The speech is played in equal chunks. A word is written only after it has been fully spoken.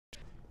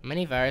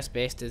Many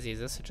virus-based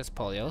diseases such as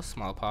polio,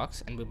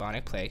 smallpox, and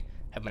bubonic plague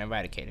have been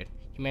eradicated.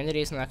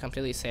 Humanity is not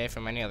completely safe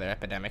from any other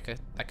epidemic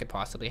that could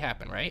possibly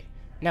happen, right?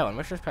 No, and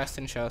Richard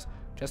Preston shows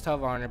just how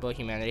vulnerable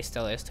humanity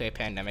still is to a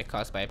pandemic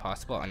caused by a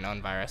possible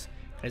unknown virus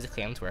in his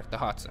acclaimed work, The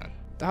Hot Zone.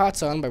 The Hot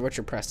Zone by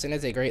Richard Preston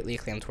is a greatly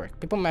acclaimed work.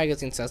 People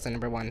magazine says the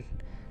 #1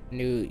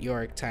 New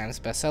York Times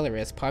bestseller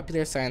is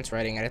popular science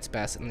writing at its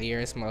best and the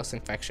year's most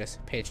infectious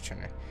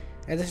page-turner.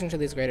 In addition to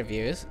these great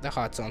reviews, The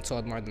Hot Zone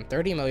sold more than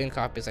 30 million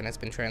copies and has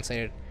been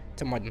translated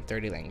to more than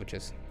 30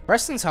 languages.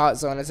 Preston's Hot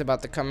Zone is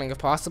about the coming of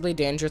possibly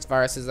dangerous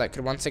viruses that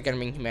could once again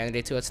bring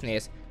humanity to its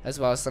knees, as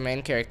well as the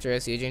main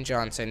characters Eugene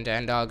Johnson,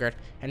 Dan Dalgard,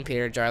 and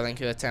Peter Jarling,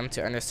 who attempt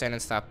to understand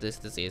and stop these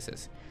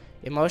diseases.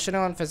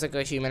 Emotional and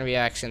physical human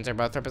reactions are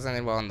both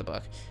represented well in the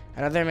book.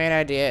 Another main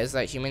idea is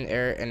that human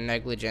error and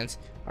negligence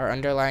are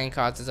underlying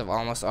causes of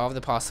almost all of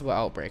the possible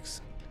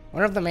outbreaks.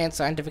 One of the main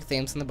scientific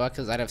themes in the book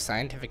is that of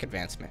scientific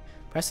advancement.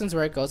 Preston's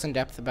work goes in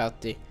depth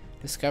about the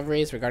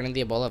discoveries regarding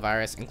the Ebola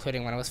virus,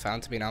 including when it was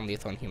found to be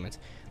non-lethal in humans.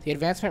 The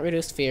advancement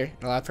reduced fear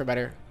and allowed for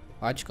better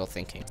logical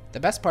thinking. The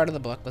best part of the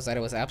book was that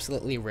it was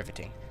absolutely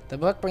riveting. The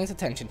book brings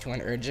attention to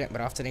an urgent but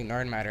often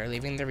ignored matter,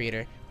 leaving the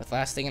reader with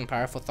lasting and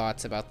powerful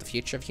thoughts about the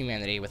future of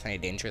humanity within a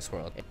dangerous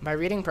world. By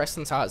reading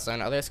Preston's Hot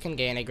Zone, others can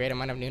gain a great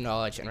amount of new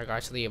knowledge in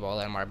regards to the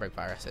Ebola and Marburg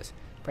viruses.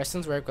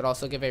 Preston's work would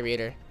also give a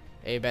reader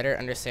a better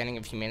understanding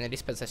of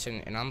humanity's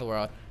position in on the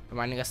world,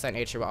 reminding us that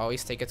nature will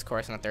always take its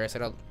course and that there is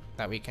little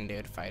that we can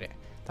do to fight it.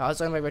 The Hot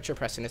Zone by Richard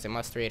Preston is a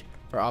must-read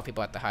for all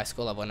people at the high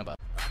school level and above.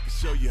 I can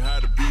show you how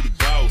to be the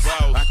boss.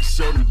 I can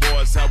show them